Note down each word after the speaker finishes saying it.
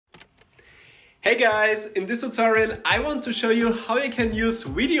Hey guys, in this tutorial I want to show you how you can use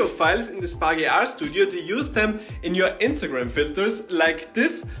video files in the Spark AR Studio to use them in your Instagram filters like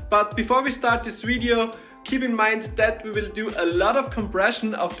this. But before we start this video, keep in mind that we will do a lot of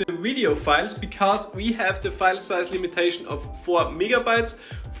compression of the video files because we have the file size limitation of 4 megabytes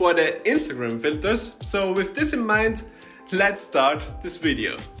for the Instagram filters. So with this in mind, let's start this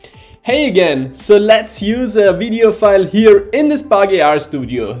video. Hey again, so let's use a video file here in the Spark AR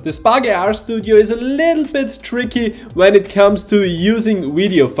Studio. The Spark AR Studio is a little bit tricky when it comes to using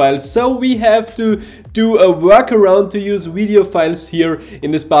video files, so we have to do a workaround to use video files here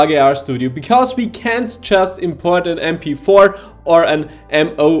in the Spark AR Studio because we can't just import an MP4 or an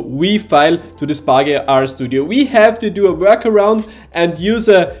MOV file to the Spark AR Studio. We have to do a workaround and use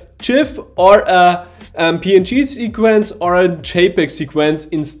a GIF or a PNG sequence or a JPEG sequence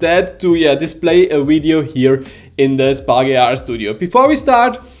instead to display a video here in the Spark AR Studio. Before we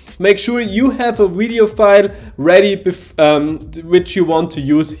start, make sure you have a video file ready which you want to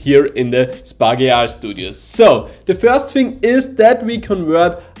use here in the Spark AR Studio. So the first thing is that we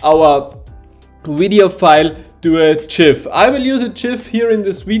convert our video file to a GIF. I will use a GIF here in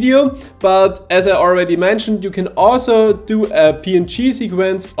this video, but as I already mentioned, you can also do a PNG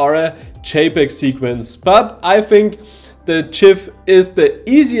sequence or a JPEG sequence. But I think the GIF is the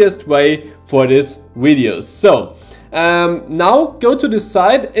easiest way for this video. So now go to the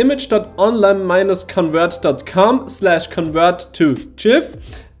site image.online-convert.com/convert to GIF.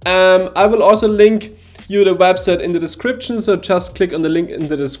 I will also link you the website in the description, so just click on the link in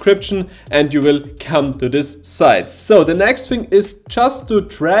the description and you will come to this site. So the next thing is just to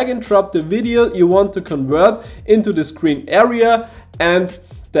drag and drop the video you want to convert into the screen area and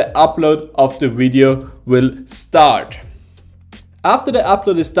the upload of the video will start. After the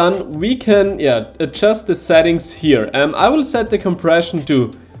upload is done, we can adjust the settings here. I will set the compression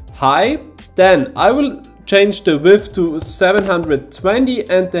to high, then I will change the width to 720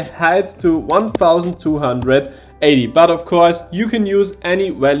 and the height to 1280. But of course, you can use any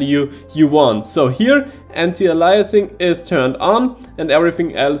value you want. So here, anti-aliasing is turned on and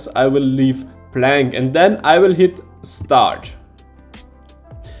everything else I will leave blank. And then I will hit start.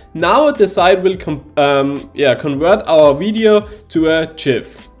 Now the site will convert our video to a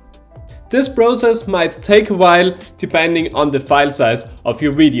GIF. This process might take a while depending on the file size of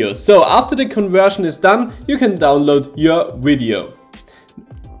your video. So after the conversion is done, you can download your video.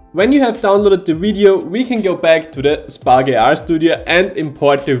 When you have downloaded the video, we can go back to the Spark AR Studio and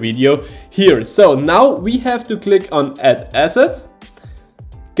import the video here. So now we have to click on Add Asset,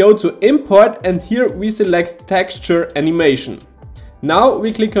 go to Import, and here we select Texture Animation. Now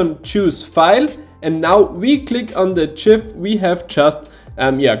we click on Choose File, and now we click on the GIF we have just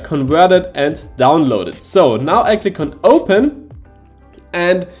converted and downloaded. So now I click on Open,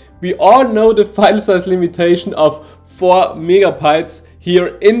 and we all know the file size limitation of 4 megabytes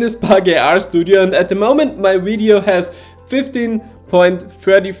here in the Spark AR Studio, and at the moment my video has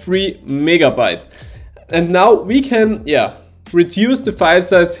 15.33 megabyte. And now we can reduce the file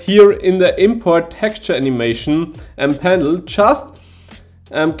size here in the Import Texture Animation panel. Just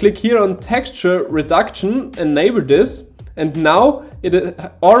click here on Texture Reduction, enable this, and now it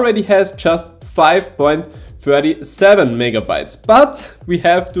already has just 5.37 megabytes. But we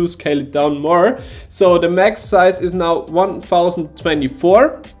have to scale it down more. So the max size is now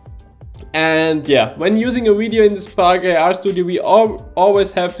 1024. And when using a video in the Spark AR Studio, we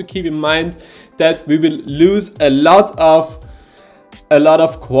always have to keep in mind that we will lose a lot of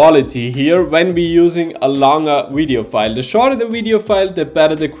quality here when we're using a longer video file. The shorter the video file, the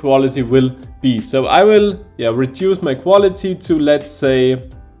better the quality will be. So I will reduce my quality to, let's say,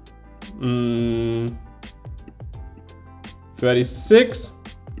 36.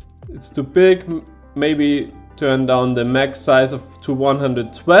 It's too big. Maybe turn down the max size to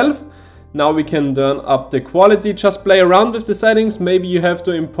 112. Now we can turn up the quality. Just play around with the settings. Maybe you have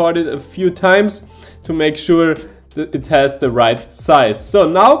to import it a few times to make sure that it has the right size. So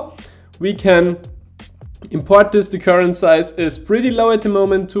now we can import this. The current size is pretty low at the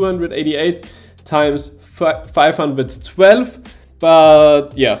moment, 288 times 512.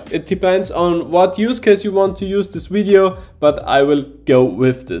 But it depends on what use case you want to use this video, but I will go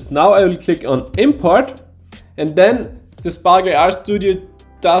with this. Now I will click on Import, and then the Spark AR Studio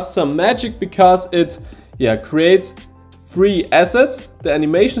does some magic because it creates 3 assets: the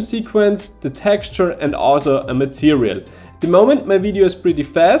animation sequence, the texture, and also a material. At the moment my video is pretty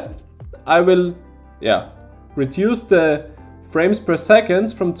fast. I will reduce the frames per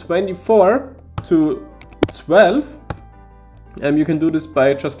second from 24 to 12. You can do this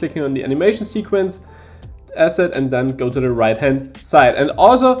by just clicking on the animation sequence asset and then go to the right hand side. And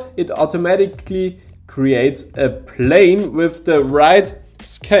also it automatically creates a plane with the right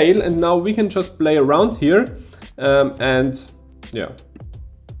scale, and now we can just play around here and yeah,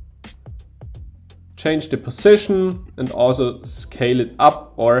 change the position and also scale it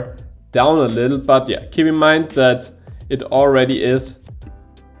up or down a little. But yeah, keep in mind that it already is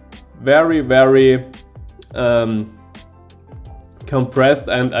very compressed,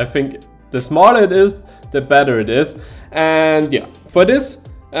 and I think the smaller it is, the better it is. And yeah, for this,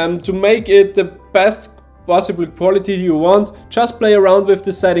 to make it the best possible quality you want, just play around with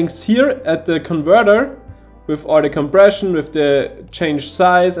the settings here at the converter, with all the compression, with the change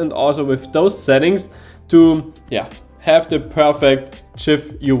size, and also with those settings to yeah, have the perfect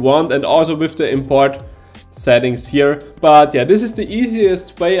GIF you want, and also with the import settings here. But yeah, this is the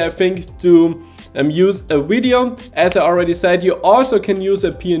easiest way I think to use a video. As I already said, you also can use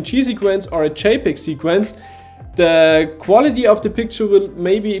a PNG sequence or a JPEG sequence. The quality of the picture will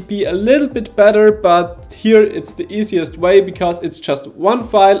maybe be a little bit better, but here it's the easiest way because it's just one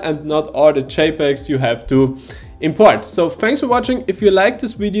file and not all the JPEGs you have to import. So thanks for watching. If you liked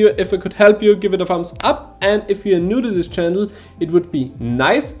this video, if I could help you, give it a thumbs up, and if you're new to this channel, it would be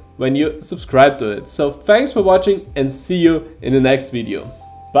nice when you subscribe to it. So thanks for watching and see you in the next video.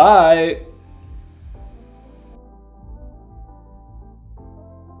 Bye!